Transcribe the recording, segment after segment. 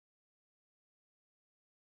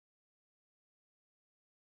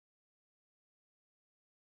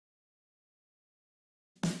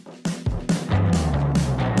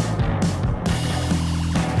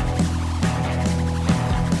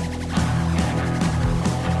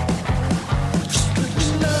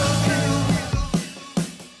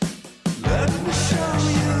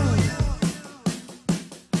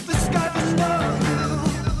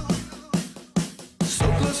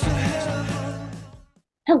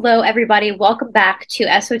Hello, everybody. Welcome back to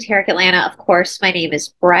Esoteric Atlanta. Of course, my name is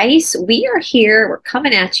Bryce. We are here. We're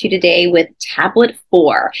coming at you today with Tablet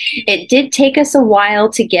 4. It did take us a while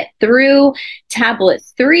to get through Tablet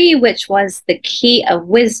 3, which was the key of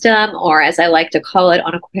wisdom, or as I like to call it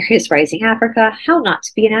on Aquarius Rising Africa, how not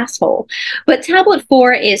to be an asshole. But Tablet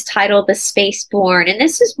 4 is titled The Spaceborn, and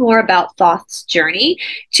this is more about Thoth's journey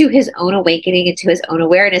to his own awakening and to his own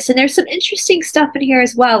awareness. And there's some interesting stuff in here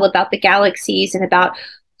as well about the galaxies and about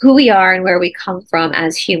who we are and where we come from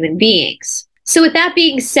as human beings. So with that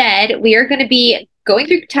being said, we are going to be going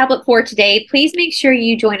through Tablet 4 today. Please make sure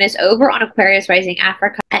you join us over on Aquarius Rising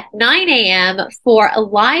Africa at 9 a.m. for a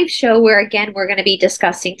live show where, again, we're going to be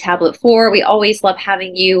discussing Tablet 4. We always love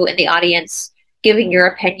having you in the audience giving your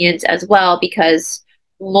opinions as well, because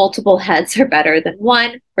multiple heads are better than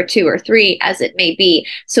one or two or three, as it may be.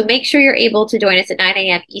 So make sure you're able to join us at 9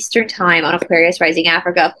 a.m. Eastern Time on Aquarius Rising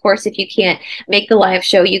Africa. Of course, if you can't make the live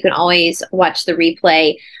show, you can always watch the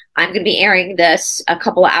replay. I'm going to be airing this a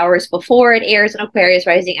couple of hours before it airs on Aquarius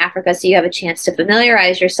Rising Africa, so you have a chance to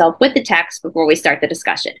familiarize yourself with the text before we start the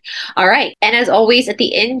discussion. All right. And as always, at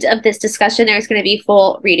the end of this discussion, there's going to be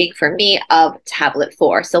full reading for me of Tablet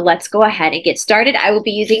 4. So let's go ahead and get started. I will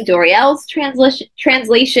be using Doriel's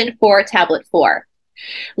translation for Tablet 4.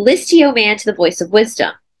 List, ye, O man, to the voice of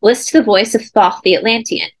wisdom. List to the voice of Thoth the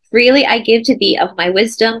Atlantean. Freely I give to thee of my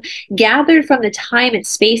wisdom, gathered from the time and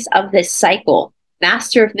space of this cycle.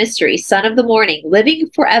 Master of mystery, son of the morning, living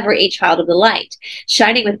forever a child of the light,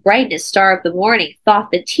 shining with brightness, star of the morning,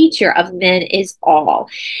 Thoth, the teacher of men, is all.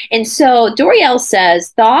 And so Doriel says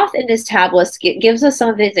Thoth in this tablet gives us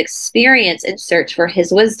some of his experience in search for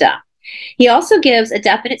his wisdom. He also gives a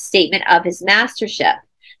definite statement of his mastership.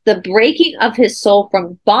 The breaking of his soul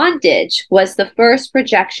from bondage was the first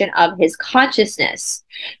projection of his consciousness.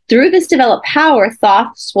 Through this developed power,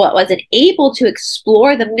 Thoth was able to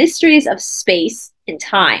explore the mysteries of space and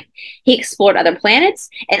time. He explored other planets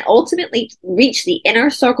and ultimately reached the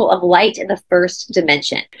inner circle of light in the first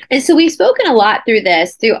dimension. And so we've spoken a lot through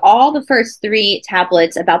all the first three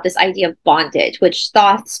tablets about this idea of bondage, which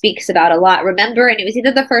Thoth speaks about a lot. Remember, and it was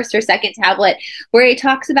either the first or second tablet where he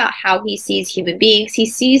talks about how he sees human beings. He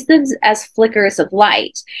sees them as flickers of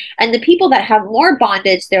light. And the people that have more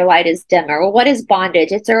bondage, their light is dimmer. Well, what is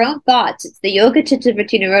bondage? It's our own thoughts. It's the yoga chitta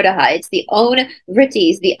vritti nirodha. It's the own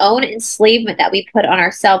vrittis, the own enslavement that we put on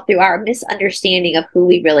ourselves through our misunderstanding of who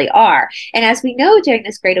we really are. And as we know, during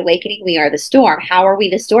this great awakening, we are the storm. How are we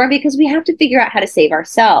the storm? Because we have to figure out how to save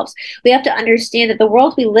ourselves. We have to understand that the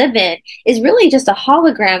world we live in is really just a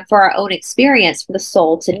hologram for our own experience, for the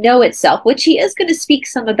soul to know itself, which he is going to speak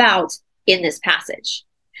some about in this passage.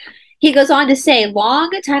 He goes on to say,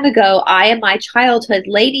 long time ago, I in my childhood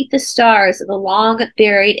lay neath the stars of the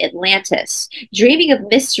long-buried Atlantis, dreaming of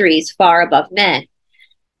mysteries far above men.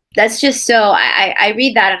 That's just so, I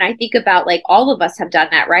read that and I think about, like, all of us have done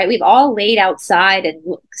that, right? We've all laid outside and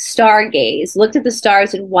stargazed, looked at the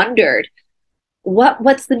stars and wondered,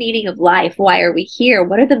 what's the meaning of life? Why are we here?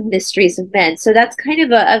 What are the mysteries of men? So that's kind of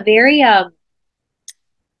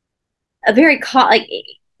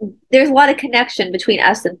there's a lot of connection between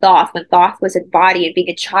us and Thoth when Thoth was in body and being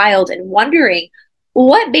a child and wondering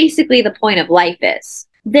what basically the point of life is.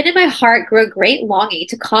 Then in my heart grew a great longing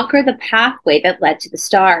to conquer the pathway that led to the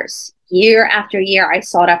stars. Year after year I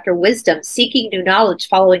sought after wisdom, seeking new knowledge,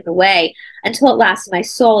 following the way, until at last my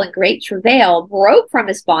soul in great travail broke from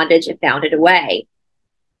his bondage and bounded away.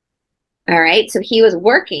 All right, so he was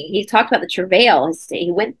working. He talked about the travail.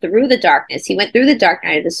 He went through the darkness. He went through the dark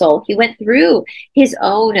night of the soul. He went through his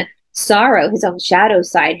own sorrow, his own shadow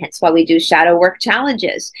side, hence why we do shadow work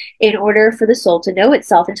challenges, in order for the soul to know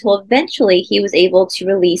itself, until eventually he was able to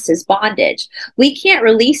release his bondage. We can't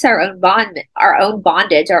release our own bondage,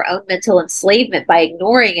 our own mental enslavement by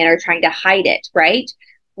ignoring it or trying to hide it, right?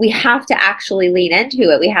 We have to actually lean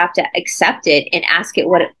into it. We have to accept it and ask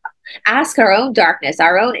our own darkness,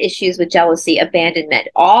 our own issues with jealousy, abandonment,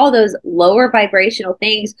 all those lower vibrational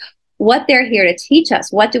things, what they're here to teach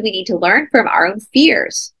us. What do we need to learn from our own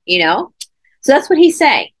fears, you know? So that's what he's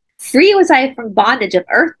saying. Free was I from bondage of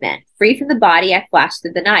earthmen. Free from the body I flashed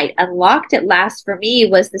through the night. Unlocked at last for me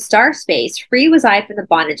was the star space. Free was I from the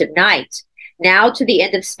bondage of night. Now to the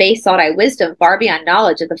end of space sought I wisdom, far beyond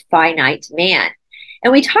knowledge of the finite man.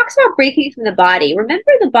 And we talked about breaking from the body.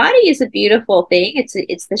 Remember, the body is a beautiful thing.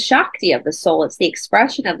 It's the Shakti of the soul. It's the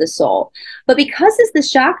expression of the soul. But because it's the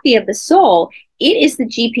Shakti of the soul, it is the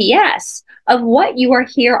GPS of what you are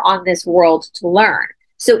here on this world to learn.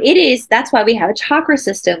 So that's why we have a chakra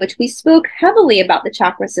system, which we spoke heavily about the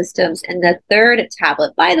chakra systems in the third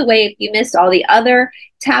tablet. By the way, if you missed all the other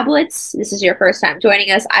tablets, this is your first time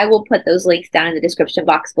joining us, I will put those links down in the description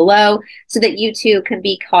box below so that you too can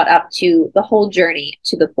be caught up to the whole journey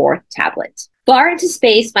to the fourth tablet. Far into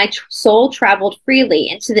space, my soul traveled freely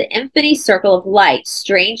into the infinite circle of light.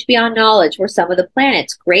 Strange beyond knowledge were some of the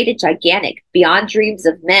planets, great and gigantic, beyond dreams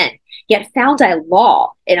of men. Yet found I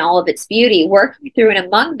law in all of its beauty, working through and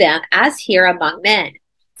among them as here among men.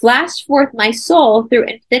 Flashed forth my soul through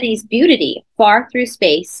infinity's beauty. Far through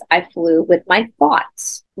space I flew with my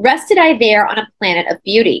thoughts. Rested I there on a planet of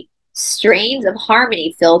beauty. Strains of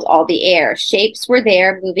harmony filled all the air. Shapes were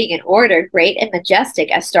there, moving in order, great and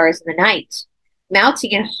majestic as stars in the night.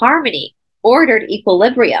 Mounting in harmony, ordered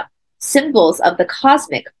equilibrium, symbols of the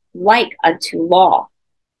cosmic, like unto law.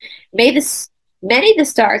 Many the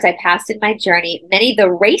stars I passed in my journey, many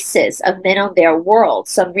the races of men on their world,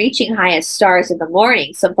 some reaching high as stars in the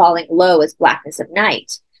morning, some falling low as blackness of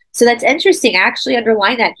night. So that's interesting. I actually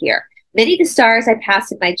underline that here. Many the stars I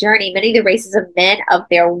passed in my journey, many the races of men of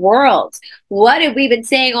their worlds. What have we been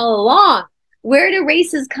saying all along? Where do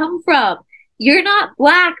races come from? You're not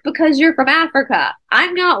black because you're from Africa.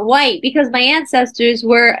 I'm not white because my ancestors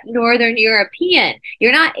were Northern European.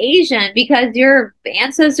 You're not Asian because your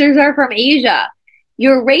ancestors are from Asia.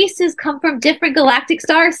 Your races come from different galactic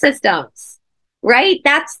star systems, right?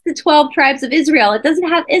 That's the 12 tribes of Israel. It doesn't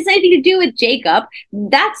have anything to do with Jacob.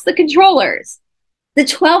 That's the controllers. The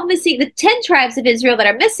 10 tribes of Israel that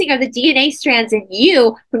are missing are the DNA strands in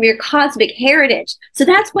you from your cosmic heritage. So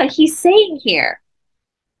that's what he's saying here.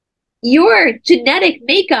 Your genetic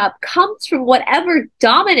makeup comes from whatever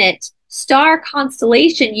dominant star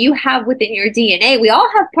constellation you have within your DNA. We all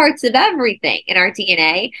have parts of everything in our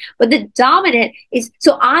DNA, but the dominant is,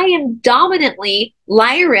 so I am dominantly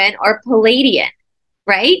Lyran or Palladian,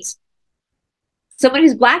 right? Someone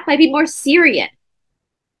who's black might be more Syrian.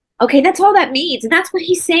 Okay, that's all that means. And that's what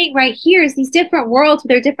he's saying right here is these different worlds with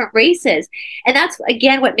their different races. And that's,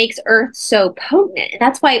 again, what makes Earth so potent. And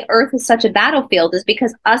that's why Earth is such a battlefield, is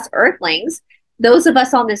because us Earthlings, those of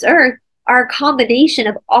us on this Earth, are a combination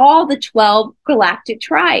of all the 12 galactic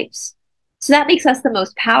tribes. So that makes us the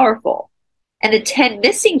most powerful. And the 10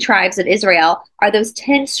 missing tribes of Israel are those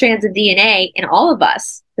 10 strands of DNA in all of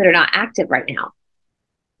us that are not active right now.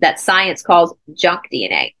 That science calls junk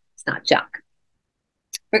DNA. It's not junk.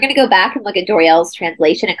 We're going to go back and look at Doriel's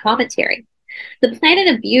translation and commentary. The planet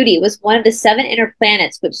of beauty was one of the 7 inner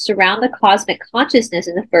planets which surround the cosmic consciousness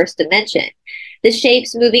in the first dimension. The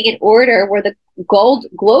shapes moving in order were the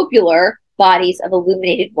globular bodies of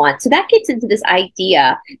illuminated ones. So that gets into this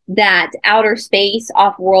idea that outer space,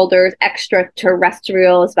 off-worlders,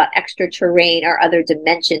 extraterrestrial is about extra terrain or other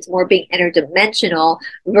dimensions, more being interdimensional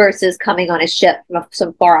versus coming on a ship from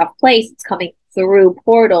some far-off place. It's coming through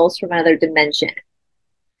portals from another dimension.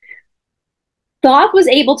 Thoth was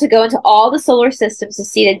able to go into all the solar systems to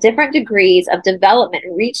see the different degrees of development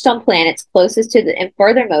reached on planets closest to the and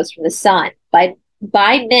furthermost from the sun.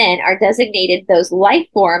 By men are designated those life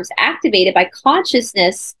forms activated by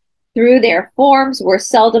consciousness through their forms were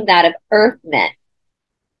seldom that of earthmen.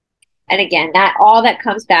 And again, that all that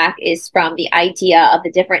comes back is from the idea of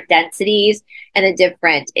the different densities and the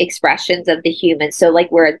different expressions of the human. So like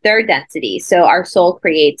we're a third density. So our soul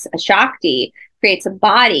creates a Shakti, creates a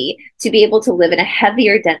body to be able to live in a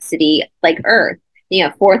heavier density like Earth, you know,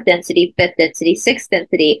 4th density, 5th density, 6th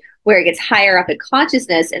density, where it gets higher up in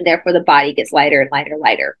consciousness and therefore the body gets lighter and lighter,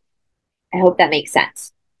 lighter. I hope that makes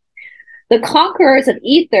sense. The conquerors of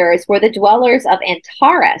ethers were the dwellers of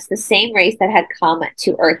Antares, the same race that had come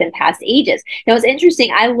to Earth in past ages. Now it's interesting,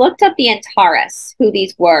 I looked up the Antares, who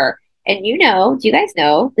these were, and you know, do you guys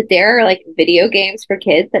know that there are like video games for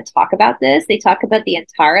kids that talk about this? They talk about the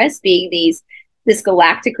Antares being this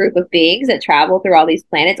galactic group of beings that travel through all these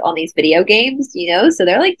planets on these video games, you know? So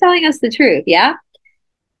they're like telling us the truth, yeah?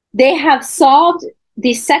 They have solved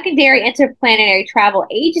the secondary interplanetary travel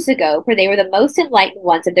ages ago, for they were the most enlightened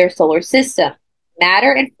ones of their solar system.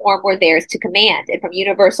 Matter and form were theirs to command, and from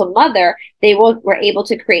Universal Mother, they were able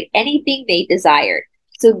to create anything they desired.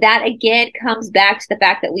 So that again comes back to the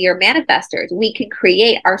fact that we are manifestors. We can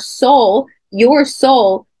create our soul. Your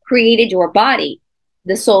soul created your body.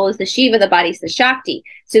 The soul is the Shiva, the body is the Shakti.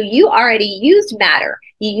 So you already used matter.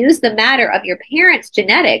 You used the matter of your parents'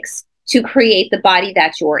 genetics to create the body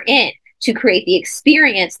that you're in, to create the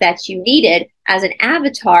experience that you needed as an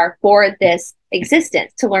avatar for this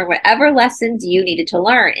existence, to learn whatever lessons you needed to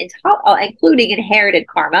learn, including inherited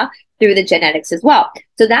karma through the genetics as well.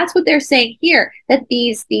 So that's what they're saying here, that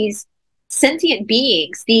these sentient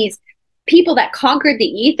beings, these people that conquered the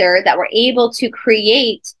ether, that were able to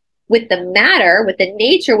create with the matter, with the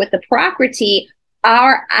nature, with the Prakriti,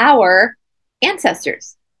 are our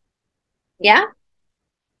ancestors. Yeah?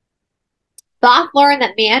 Thoth learned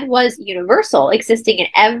that man was universal, existing in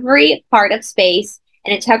every part of space,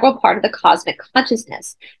 an integral part of the cosmic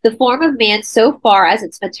consciousness. The form of man, so far as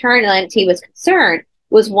its maternity was concerned,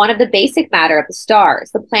 was one of the basic matter of the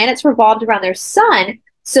stars. The planets revolved around their sun,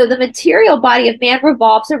 so the material body of man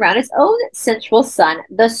revolves around its own sensual sun,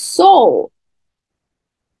 the soul.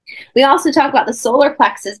 We also talk about the solar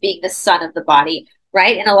plexus being the sun of the body,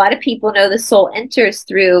 right? And a lot of people know the soul enters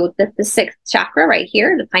through the sixth chakra right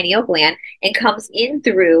here, the pineal gland, and comes in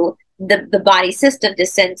through the body system,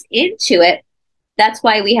 descends into it. That's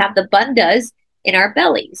why we have the bandhas in our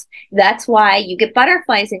bellies. That's why you get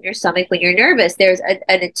butterflies in your stomach when you're nervous. There's an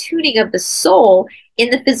attuning of the soul in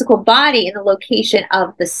the physical body in the location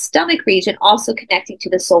of the stomach region, also connecting to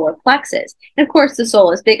the solar plexus. And of course, the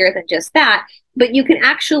soul is bigger than just that, but you can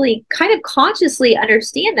actually kind of consciously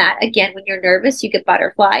understand that. Again, when you're nervous, you get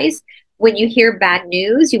butterflies. When you hear bad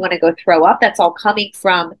news, you want to go throw up. That's all coming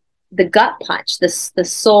from the gut punch, the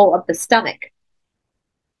soul of the stomach.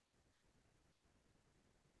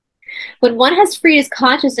 When one has freed his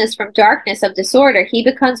consciousness from darkness of disorder, he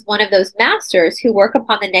becomes one of those masters who work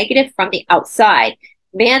upon the negative from the outside.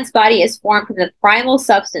 Man's body is formed from the primal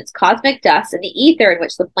substance, cosmic dust, and the ether in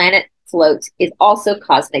which the planet floats is also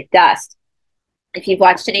cosmic dust. If you've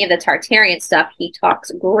watched any of the Tartarian stuff, he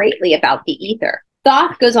talks greatly about the ether.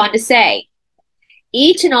 Thoth goes on to say,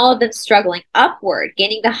 each and all of them struggling upward,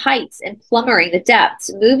 gaining the heights and plummeting the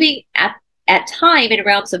depths, moving at time in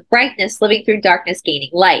realms of brightness, living through darkness, gaining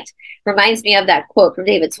light. Reminds me of that quote from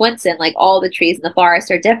David Swenson, like all the trees in the forest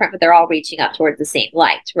are different, but they're all reaching up towards the same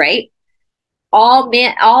light, right? All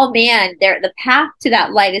man, the path to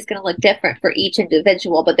that light is going to look different for each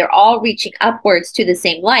individual, but they're all reaching upwards to the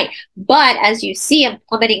same light. But as you see them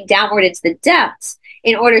plummeting downward into the depths,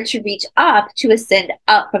 in order to reach up, to ascend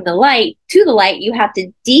up from the light to the light, you have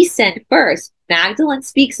to descend first. Magdalene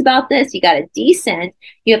speaks about this. You got to descend.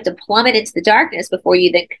 You have to plummet into the darkness before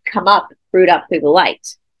you then come up, root up through the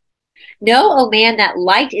light. Know, O man, that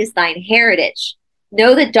light is thine heritage.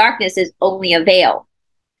 Know that darkness is only a veil.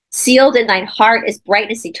 Sealed in thine heart is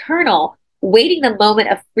brightness eternal, waiting the moment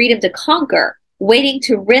of freedom to conquer, waiting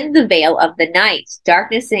to rend the veil of the night.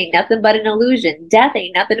 Darkness ain't nothing but an illusion. Death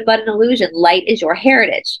ain't nothing but an illusion. Light is your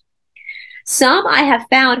heritage. Some I have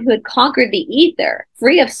found who had conquered the ether,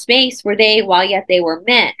 free of space were they while yet they were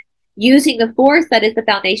men. Using the force that is the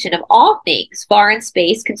foundation of all things, far in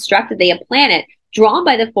space constructed they a planet, drawn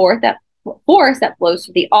by the force that flows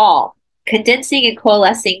through the all, condensing and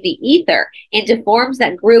coalescing the ether into forms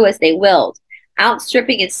that grew as they willed.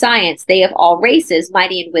 Outstripping in science, they of all races,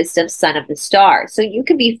 mighty in wisdom, son of the stars. So you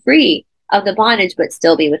can be free of the bondage, but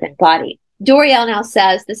still be within body. Doriel now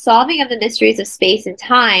says, the solving of the mysteries of space and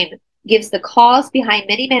time gives the cause behind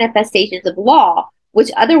many manifestations of law, which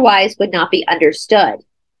otherwise would not be understood.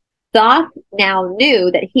 Thoth now knew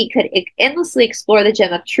that he could endlessly explore the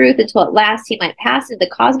gem of truth until at last he might pass into the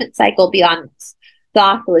cosmic cycle beyond this.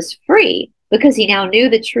 Thoth was free because he now knew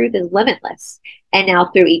the truth is limitless, and now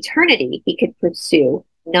through eternity he could pursue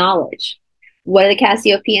knowledge. What do the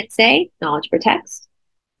Cassiopeians say? Knowledge protects,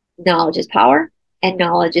 knowledge is power, and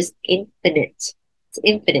knowledge is infinite. It's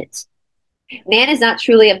infinite. Man is not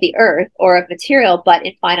truly of the earth or of material, but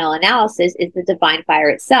in final analysis is the divine fire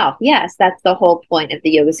itself. Yes, that's the whole point of the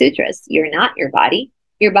Yoga Sutras. You're not your body.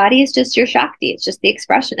 Your body is just your Shakti. It's just the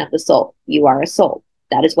expression of the soul. You are a soul.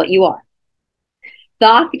 That is what you are.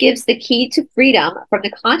 Thoth gives the key to freedom from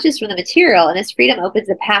the conscious from the material, and this freedom opens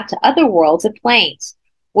the path to other worlds and planes.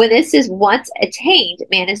 When this is once attained,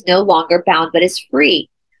 man is no longer bound but is free.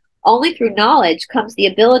 Only through knowledge comes the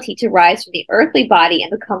ability to rise from the earthly body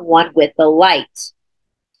and become one with the light.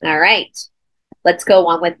 All right, let's go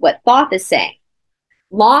on with what Thoth is saying.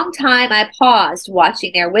 Long time I paused,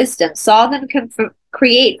 watching their wisdom, saw them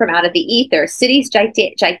create from out of the ether cities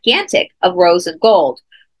gigantic of rose and gold,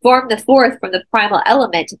 form the fourth from the primal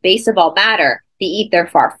element, base of all matter, the ether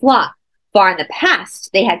far flung. Far in the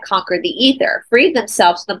past, they had conquered the ether, freed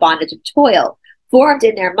themselves from the bondage of toil, formed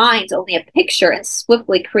in their minds only a picture and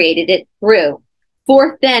swiftly created it through.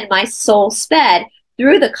 Forth then my soul sped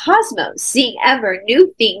through the cosmos, seeing ever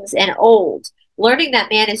new things and old, learning that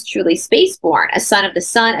man is truly spaceborn, a son of the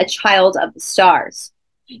sun, a child of the stars.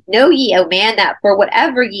 Know ye, O man, that for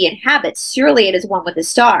whatever ye inhabit, surely it is one with the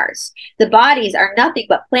stars. The bodies are nothing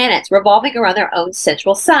but planets revolving around their own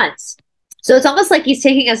central suns. So it's almost like he's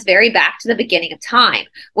taking us very back to the beginning of time,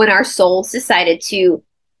 when our souls decided to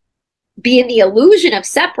be in the illusion of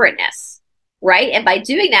separateness. right? And by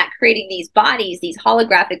doing that, creating these bodies, these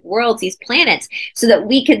holographic worlds, these planets, so that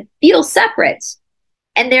we can feel separate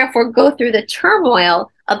and therefore go through the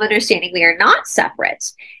turmoil of understanding we are not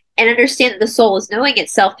separate and understand that the soul is knowing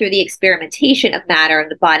itself through the experimentation of matter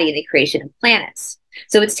and the body and the creation of planets.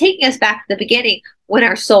 So it's taking us back to the beginning when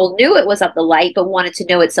our soul knew it was of the light but wanted to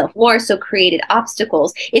know itself more, so created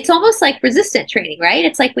obstacles. It's almost like resistant training, right?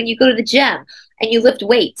 It's like when you go to the gym and you lift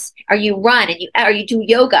weights, or you run or you do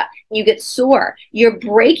yoga and you get sore. You're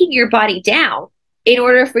breaking your body down in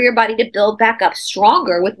order for your body to build back up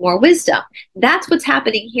stronger with more wisdom. That's what's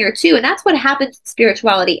happening here too. And that's what happens in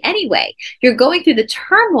spirituality anyway. You're going through the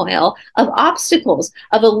turmoil of obstacles,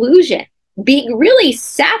 of illusion, being really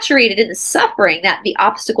saturated in the suffering that the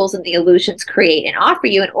obstacles and the illusions create and offer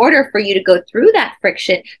you, in order for you to go through that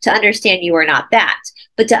friction to understand you are not that.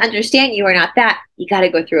 But to understand you are not that, you got to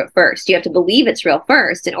go through it first. You have to believe it's real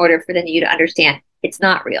first in order for then you to understand it's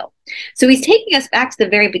not real. So he's taking us back to the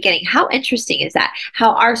very beginning. How interesting is that?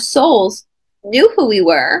 How our souls knew who we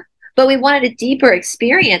were, but we wanted a deeper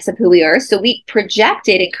experience of who we are. So we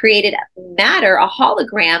projected and created matter, a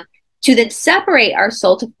hologram, to then separate our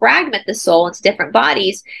soul, to fragment the soul into different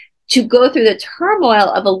bodies, to go through the turmoil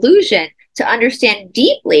of illusion, to understand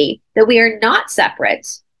deeply that we are not separate,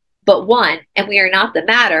 but one, and we are not the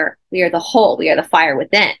matter, we are the whole, we are the fire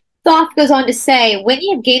within. Thoth goes on to say, when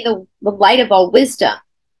ye have gained the light of all wisdom,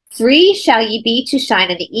 free shall ye be to shine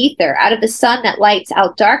in the ether, out of the sun that lights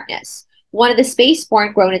out darkness. One of the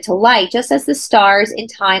spaceborn grown into light, just as the stars in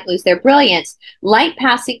time lose their brilliance, light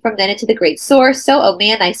passing from then into the great source, so, O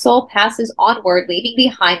man, thy soul passes onward, leaving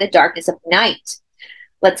behind the darkness of night.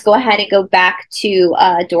 Let's go ahead and go back to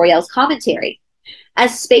Doriel's commentary.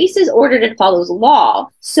 As space is ordered and follows law,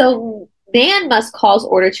 so man must cause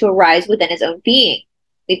order to arise within his own being.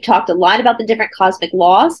 We've talked a lot about the different cosmic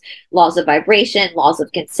laws, laws of vibration, laws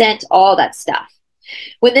of consent, all that stuff.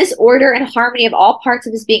 When this order and harmony of all parts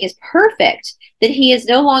of his being is perfect, then he is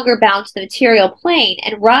no longer bound to the material plane,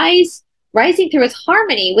 and rising through his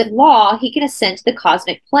harmony with law, he can ascend to the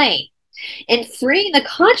cosmic plane. In freeing the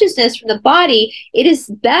consciousness from the body, it is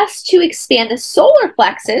best to expand the solar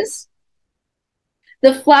plexus,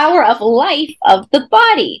 the flower of life of the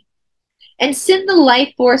body, and send the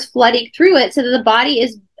life force flooding through it so that the body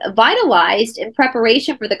is vitalized in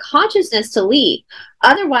preparation for the consciousness to leave.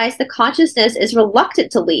 Otherwise, the consciousness is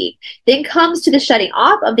reluctant to leave. Then comes to the shutting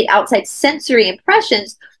off of the outside sensory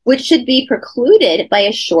impressions, which should be precluded by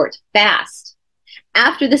a short fast.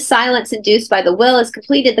 After the silence induced by the will is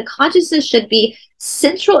completed, the consciousness should be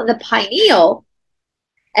central in the pineal,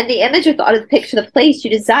 and the image or thought of the picture, the place you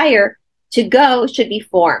desire to go, should be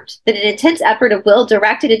formed. Then an intense effort of will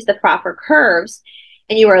directed into the proper curves,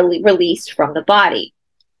 and you are released from the body.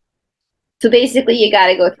 So basically, you got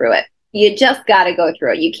to go through it. You just got to go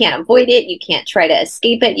through it. You can't avoid it. You can't try to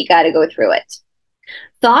escape it. You got to go through it.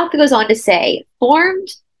 Thoth goes on to say,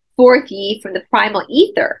 formed forth ye from the primal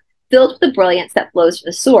ether, filled with the brilliance that flows from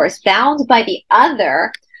the source, bound by the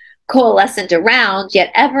other, coalescent around,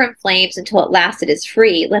 yet ever in flames until at last it is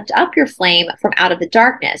free. Lift up your flame from out of the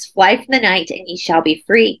darkness, fly from the night, and ye shall be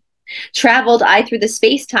free. Traveled I through the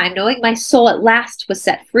space-time, knowing my soul at last was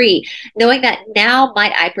set free, knowing that now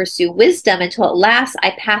might I pursue wisdom, until at last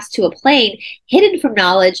I passed to a plane, hidden from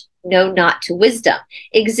knowledge, know not to wisdom,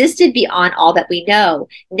 existed beyond all that we know.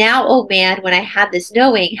 Now, O man, when I had this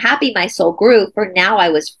knowing, happy my soul grew, for now I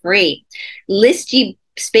was free. List ye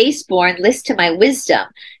spaceborn, list to my wisdom.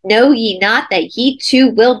 Know ye not that ye too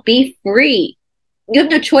will be free? You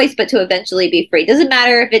have no choice but to eventually be free. Doesn't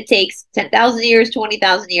matter if it takes 10,000 years,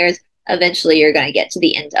 20,000 years, eventually you're going to get to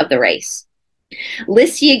the end of the race.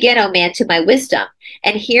 List ye again, O man, to my wisdom,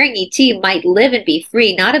 and hearing ye too might live and be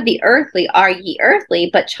free. Not of the earthly are ye earthly,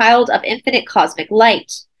 but child of infinite cosmic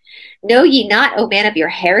light. Know ye not, O man, of your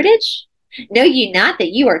heritage? Know ye not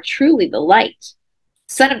that you are truly the light?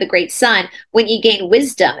 Son of the great sun, when ye gain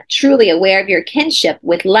wisdom, truly aware of your kinship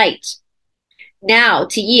with light. Now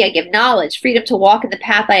to ye I give knowledge, freedom to walk in the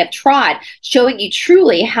path I have trod, showing you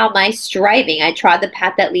truly how my striving I trod the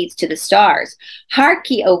path that leads to the stars. Hark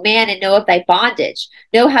ye, O man, and know of thy bondage.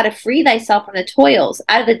 Know how to free thyself from the toils.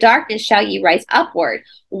 Out of the darkness shall ye rise upward,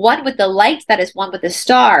 one with the light that is one with the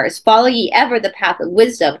stars. Follow ye ever the path of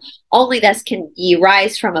wisdom, only thus can ye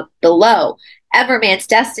rise from below. Ever man's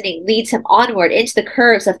destiny leads him onward into the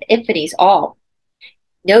curves of infinity's all.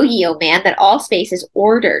 Know ye, O man, that all space is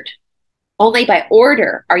ordered. Only by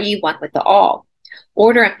order are you one with the all.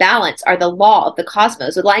 Order and balance are the law of the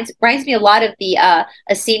cosmos. It reminds me a lot of the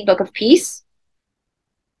Essene Book of Peace,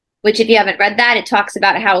 which if you haven't read that, it talks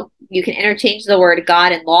about how you can interchange the word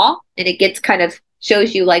God and law, and it gets kind of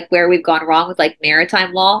shows you like where we've gone wrong with like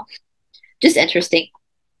maritime law. Just interesting.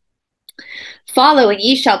 Follow, and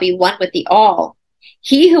ye shall be one with the all.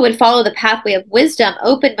 He who would follow the pathway of wisdom,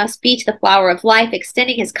 open must be to the flower of life,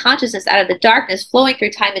 extending his consciousness out of the darkness, flowing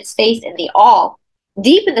through time and space in the all.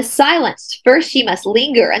 Deep in the silence, first ye must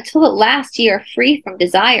linger, until at last ye are free from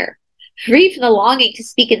desire. Free from the longing to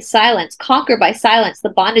speak in silence, conquer by silence the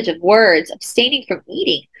bondage of words, abstaining from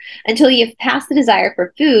eating, until you have passed the desire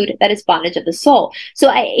for food, that is bondage of the soul.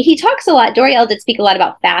 So he talks a lot, Doriel did speak a lot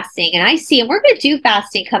about fasting, and I see, and we're going to do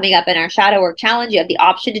fasting coming up in our Shadow Work Challenge. You have the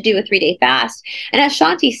option to do a 3-day fast. And as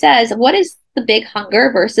Shanti says, what is the big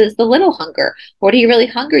hunger versus the little hunger? What are you really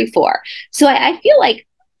hungry for? So I feel like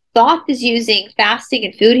Thoth is using fasting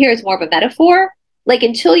and food here as more of a metaphor. Like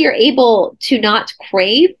until you're able to not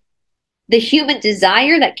crave the human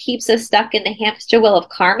desire that keeps us stuck in the hamster wheel of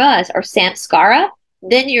karma or samskara,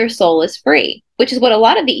 then your soul is free, which is what a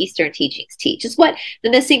lot of the Eastern teachings teach. It's what the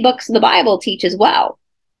missing books of the Bible teach as well.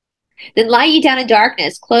 Then lie ye down in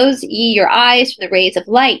darkness, close ye your eyes from the rays of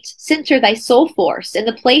light, center thy soul force in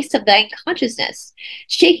the place of thine consciousness,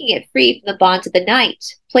 shaking it free from the bonds of the night.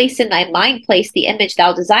 Place in thy mind place the image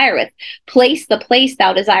thou desireth, place the place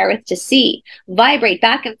thou desireth to see, vibrate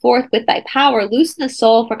back and forth with thy power, loosen the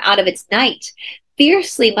soul from out of its night.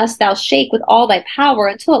 Fiercely must thou shake with all thy power,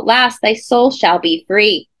 until at last thy soul shall be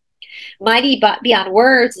free. Mighty but beyond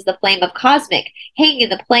words is the flame of cosmic, hanging in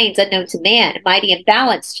the plains unknown to man, mighty and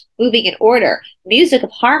balanced, moving in order, music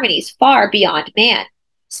of harmonies far beyond man.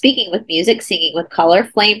 Speaking with music, singing with color,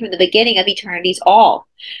 flame from the beginning of eternity's all.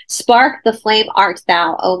 Spark the flame art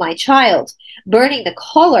thou, O my child, burning the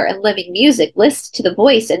color and living music, list to the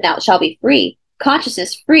voice and thou shalt be free.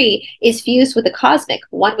 Consciousness free is fused with the cosmic,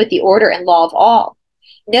 one with the order and law of all.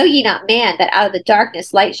 Know ye not, man, that out of the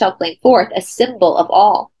darkness light shall flame forth, a symbol of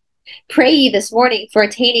all. Pray ye this morning for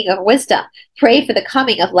attaining of wisdom. Pray for the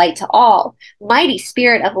coming of light to all. Mighty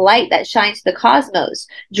spirit of light that shines the cosmos,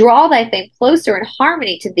 draw thy flame closer in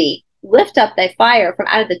harmony to thee. Lift up thy fire from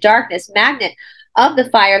out of the darkness, magnet of the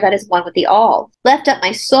fire that is one with the all. Lift up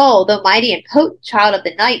my soul, though mighty and potent child of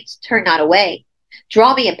the night, turn not away.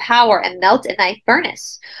 Draw me in power and melt in thy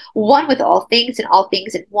furnace, one with all things and all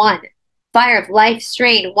things in one. Fire of life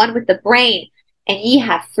strain, one with the brain, and ye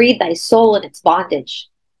have freed thy soul in its bondage.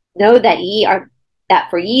 Know that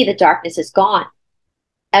for ye the darkness is gone.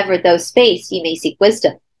 Ever though space ye may seek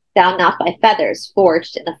wisdom, bound not by feathers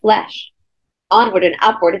forged in the flesh. Onward and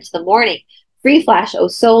upward into the morning, free flash, O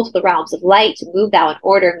soul, to the realms of light. Move thou in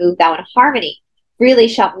order, move thou in harmony. Freely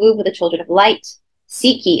shalt move with the children of light.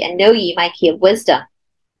 Seek ye and know ye my key of wisdom.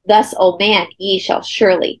 Thus, O man, ye shall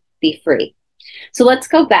surely be free. So let's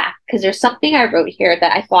go back, because there's something I wrote here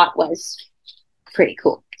that I thought was pretty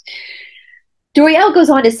cool. Doriel goes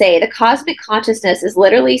on to say, the cosmic consciousness is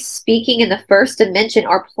literally speaking in the first dimension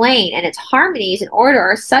or plane, and its harmonies and order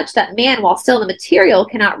are such that man, while still in the material,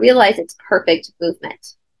 cannot realize its perfect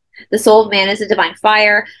movement. The soul of man is a divine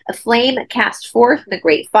fire, a flame cast forth from the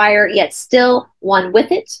great fire, yet still one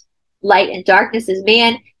with it. Light and darkness is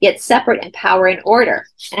man, yet separate in power and order.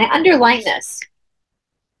 And I underline this.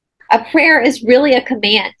 A prayer is really a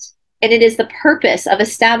command, and it is the purpose of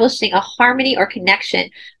establishing a harmony or connection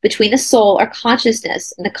between the soul or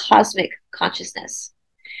consciousness and the cosmic consciousness.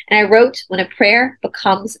 And I wrote, when a prayer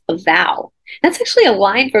becomes a vow. That's actually a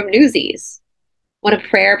line from Newsies. When a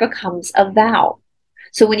prayer becomes a vow.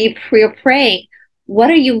 So when you're praying, what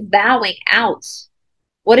are you vowing out?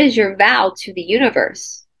 What is your vow to the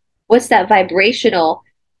universe? What's that vibrational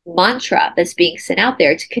mantra that's being sent out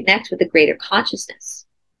there to connect with the greater consciousness?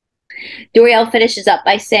 Doriel finishes up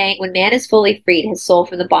by saying, when man is fully freed his soul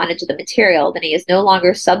from the bondage of the material, then he is no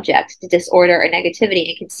longer subject to disorder or negativity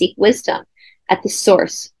and can seek wisdom at the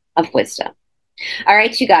source of wisdom. All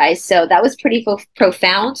right, you guys, so that was pretty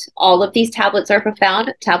profound. All of these tablets are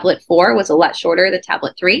profound. Tablet 4 was a lot shorter than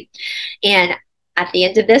Tablet 3. And at the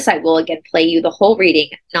end of this, I will again play you the whole reading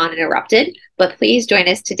non-interrupted, but please join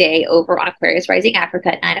us today over on Aquarius Rising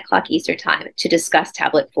Africa at 9 o'clock Eastern Time to discuss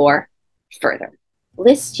Tablet 4 further.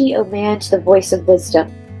 List ye, O man, to the voice of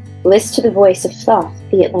wisdom. List to the voice of Thoth,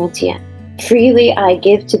 the Atlantean. Freely I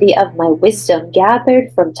give to thee of my wisdom,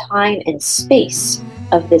 gathered from time and space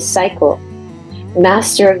of this cycle.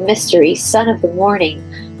 Master of mystery, son of the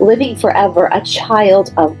morning, living forever, a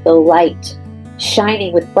child of the light,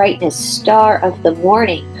 shining with brightness, star of the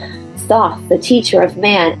morning. Thoth, the teacher of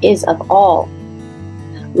man, is of all.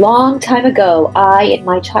 Long time ago, I in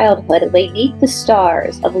my childhood lay 'neath the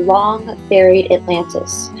stars of long buried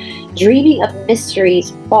Atlantis, dreaming of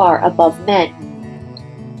mysteries far above men.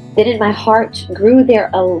 Then in my heart grew there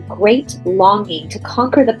a great longing to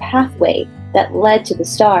conquer the pathway that led to the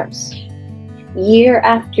stars. Year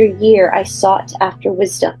after year I sought after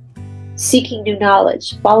wisdom, seeking new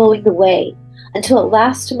knowledge, following the way, until at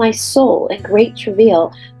last my soul, in great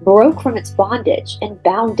travail, broke from its bondage and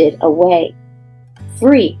bounded away.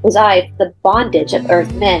 Free was I from the bondage of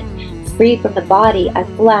earth men, free from the body I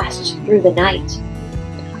flashed through the night.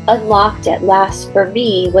 Unlocked at last for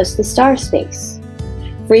me was the star space.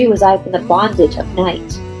 Free was I from the bondage of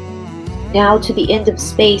night. Now to the end of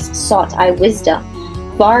space sought I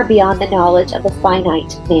wisdom, far beyond the knowledge of the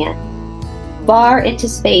finite man. Far into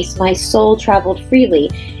space my soul traveled freely,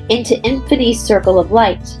 into infinity's circle of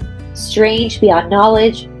light. Strange beyond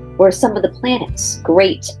knowledge were some of the planets,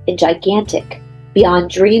 great and gigantic, beyond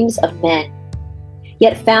dreams of men.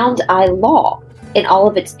 Yet found I law in all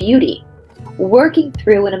of its beauty, working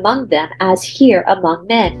through and among them as here among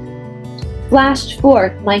men. Flashed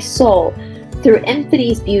forth my soul through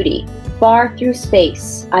infinity's beauty, far through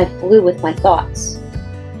space I flew with my thoughts.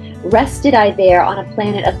 Rested I there on a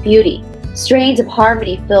planet of beauty, strains of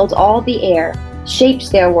harmony filled all the air, shapes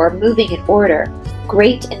there were moving in order,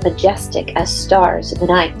 great and majestic as stars in the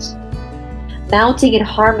night. Mounting in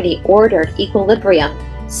harmony, ordered equilibrium,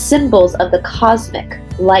 symbols of the cosmic,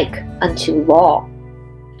 like unto law.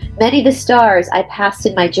 Many the stars I passed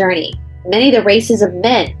in my journey, many the races of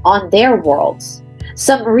men on their worlds,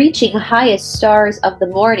 some reaching highest stars of the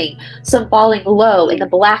morning, some falling low in the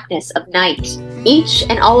blackness of night, each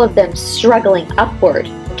and all of them struggling upward,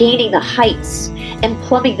 gaining the heights and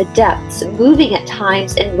plumbing the depths, moving at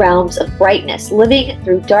times in realms of brightness, living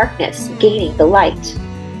through darkness, gaining the light.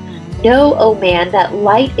 Know, O man, that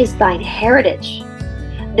light is thine heritage.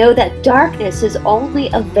 Know that darkness is only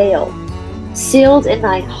a veil. Sealed in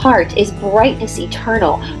thine heart is brightness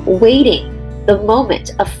eternal, waiting the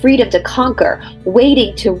moment of freedom to conquer,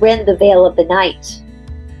 waiting to rend the veil of the night.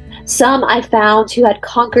 Some I found who had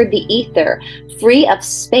conquered the ether, free of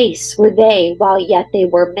space were they while yet they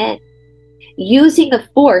were men. Using the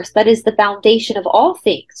force that is the foundation of all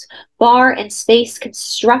things, far in space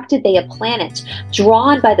constructed they a planet,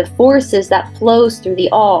 drawn by the forces that flows through the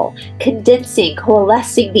all, condensing,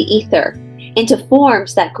 coalescing the ether into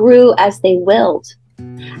forms that grew as they willed.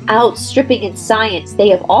 Outstripping in science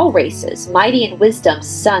they of all races, mighty in wisdom,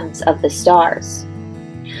 sons of the stars.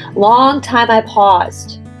 Long time I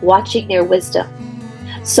paused, watching their wisdom,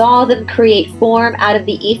 saw them create form out of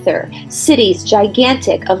the ether, cities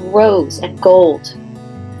gigantic of rose and gold,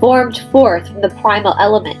 formed forth from the primal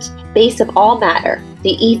element, base of all matter,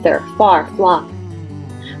 the ether far flung.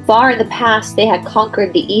 Far in the past they had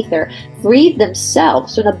conquered the ether, freed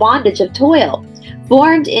themselves from the bondage of toil,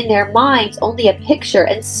 formed in their minds only a picture,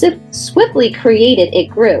 and swiftly created it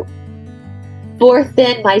grew. Forth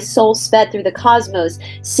then my soul sped through the cosmos,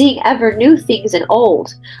 seeing ever new things and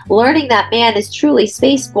old, learning that man is truly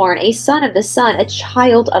spaceborn, a son of the sun, a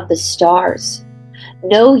child of the stars.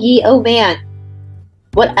 Know ye, O man,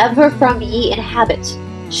 whatever from ye inhabit,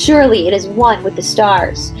 surely it is one with the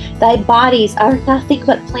stars. Thy bodies are nothing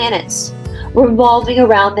but planets, revolving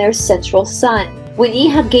around their central sun. When ye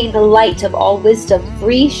have gained the light of all wisdom,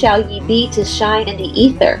 free shall ye be to shine in the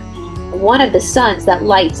ether, one of the suns that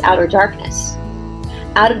lights outer darkness.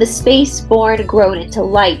 Out of the space born grown into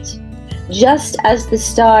light, just as the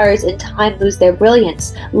stars in time lose their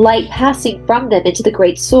brilliance, light passing from them into the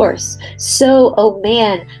great source, so, O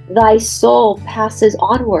man, thy soul passes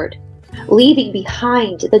onward, leaving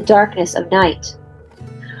behind the darkness of night.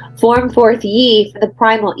 Form forth ye from the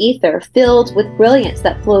primal ether, filled with brilliance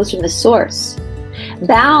that flows from the source.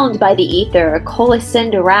 Bound by the ether,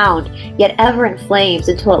 coalescent around, yet ever in flames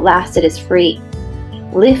until at last it is free.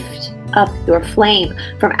 Lift up your flame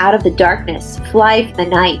from out of the darkness, fly from the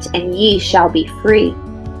night, and ye shall be free.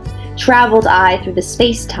 Traveled I through the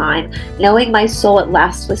space-time, knowing my soul at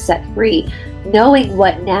last was set free, knowing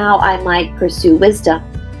what now I might pursue wisdom,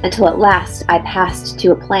 until at last I passed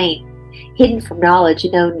to a plane, hidden from knowledge,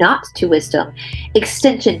 known not to wisdom,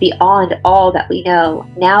 extension beyond all that we know.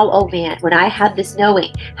 Now, O man, when I had this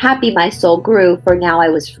knowing, happy my soul grew, for now I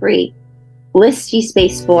was free. List ye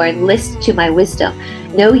spaceborn, list to my wisdom.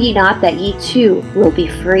 Know ye not that ye too will be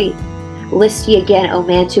free? List ye again, O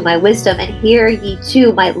man, to my wisdom, and here ye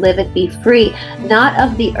too might live and be free. Not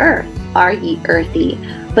of the earth are ye earthy,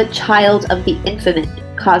 but child of the infinite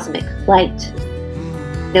cosmic light.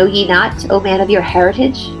 Know ye not, O man, of your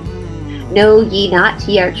heritage? Know ye not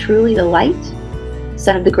ye are truly the light?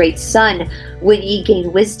 Son of the great sun, when ye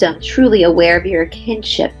gain wisdom, truly aware of your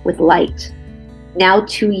kinship with light. Now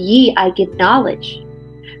to ye I give knowledge,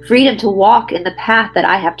 freedom to walk in the path that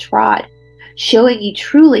I have trod, showing ye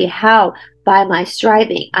truly how by my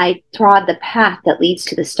striving I trod the path that leads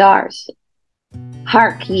to the stars.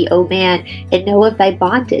 Hark ye, O man, and know of thy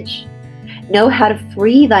bondage. Know how to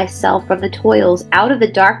free thyself from the toils. Out of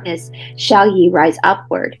the darkness shall ye rise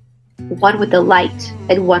upward, one with the light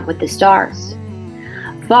and one with the stars.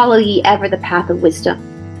 Follow ye ever the path of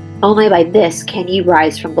wisdom. Only by this can ye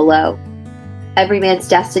rise from below. Every man's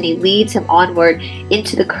destiny leads him onward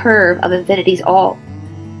into the curve of infinity's all.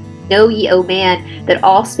 Know ye, O man, that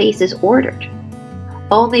all space is ordered.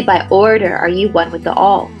 Only by order are ye one with the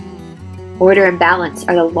all. Order and balance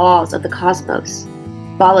are the laws of the cosmos.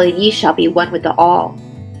 Follow, and ye shall be one with the all.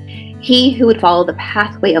 He who would follow the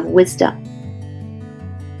pathway of wisdom,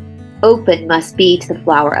 open must be to the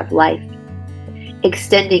flower of life,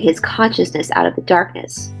 extending his consciousness out of the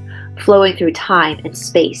darkness, flowing through time and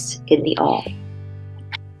space in the all.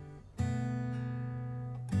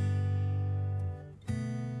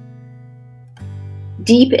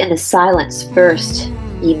 Deep in the silence first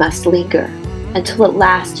ye must linger, until at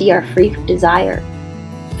last ye are free from desire,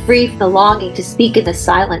 free from the longing to speak in the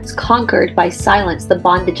silence, conquered by silence the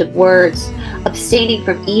bondage of words, abstaining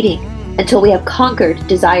from eating until we have conquered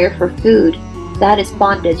desire for food, that is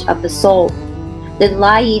bondage of the soul. Then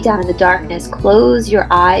lie ye down in the darkness, close your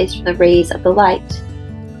eyes from the rays of the light.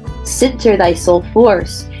 Center thy soul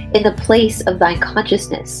force in the place of thine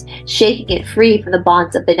consciousness, shaking it free from the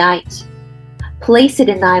bonds of the night. Place it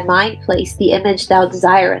in thy mind place, the image thou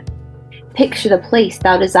desireth. Picture the place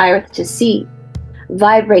thou desireth to see.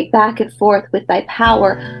 Vibrate back and forth with thy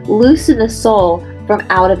power, loosen the soul from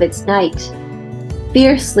out of its night.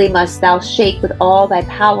 Fiercely must thou shake with all thy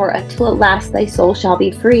power, until at last thy soul shall be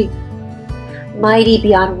free. Mighty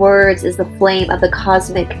beyond words is the flame of the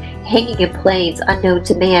cosmic, hanging in planes unknown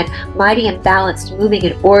to man, mighty and balanced, moving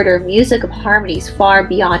in order, music of harmonies far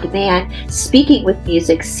beyond man, speaking with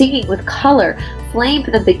music, singing with color, flame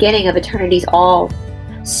from the beginning of eternity's all.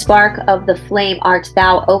 Spark of the flame art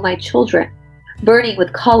thou, O my children, burning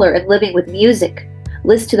with color and living with music.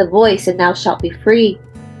 List to the voice and thou shalt be free.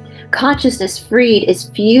 Consciousness freed is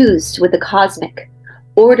fused with the cosmic,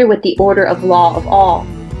 order with the order of law of all.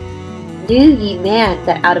 Knew ye, man,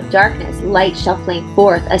 that out of darkness light shall flame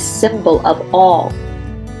forth, a symbol of all.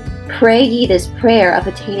 Pray ye this prayer of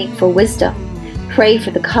attaining for wisdom. Pray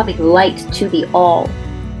for the coming light to the all.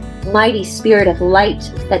 Mighty spirit of light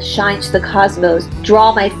that shines to the cosmos,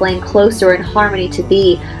 draw my flame closer in harmony to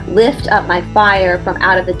thee. Lift up my fire from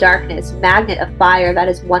out of the darkness, magnet of fire that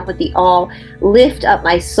is one with the all. Lift up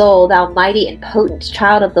my soul, thou mighty and potent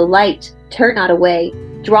child of the light. Turn not away.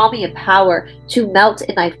 Draw me in power to melt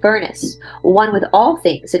in thy furnace, one with all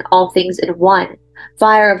things and all things in one.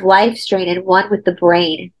 Fire of life strain in one with the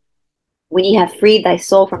brain. When ye have freed thy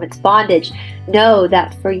soul from its bondage, know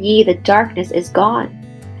that for ye the darkness is gone.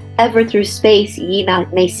 Ever through space ye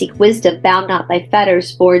may seek wisdom, bound not by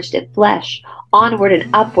fetters forged in flesh. Onward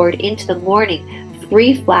and upward into the morning,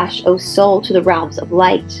 free flash, O soul, to the realms of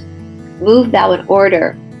light. Move thou in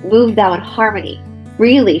order, move thou in harmony.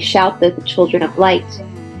 Freely shout the children of light.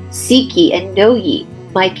 Seek ye and know ye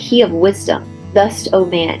my key of wisdom. Thus, O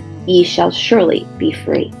man, ye shall surely be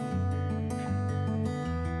free.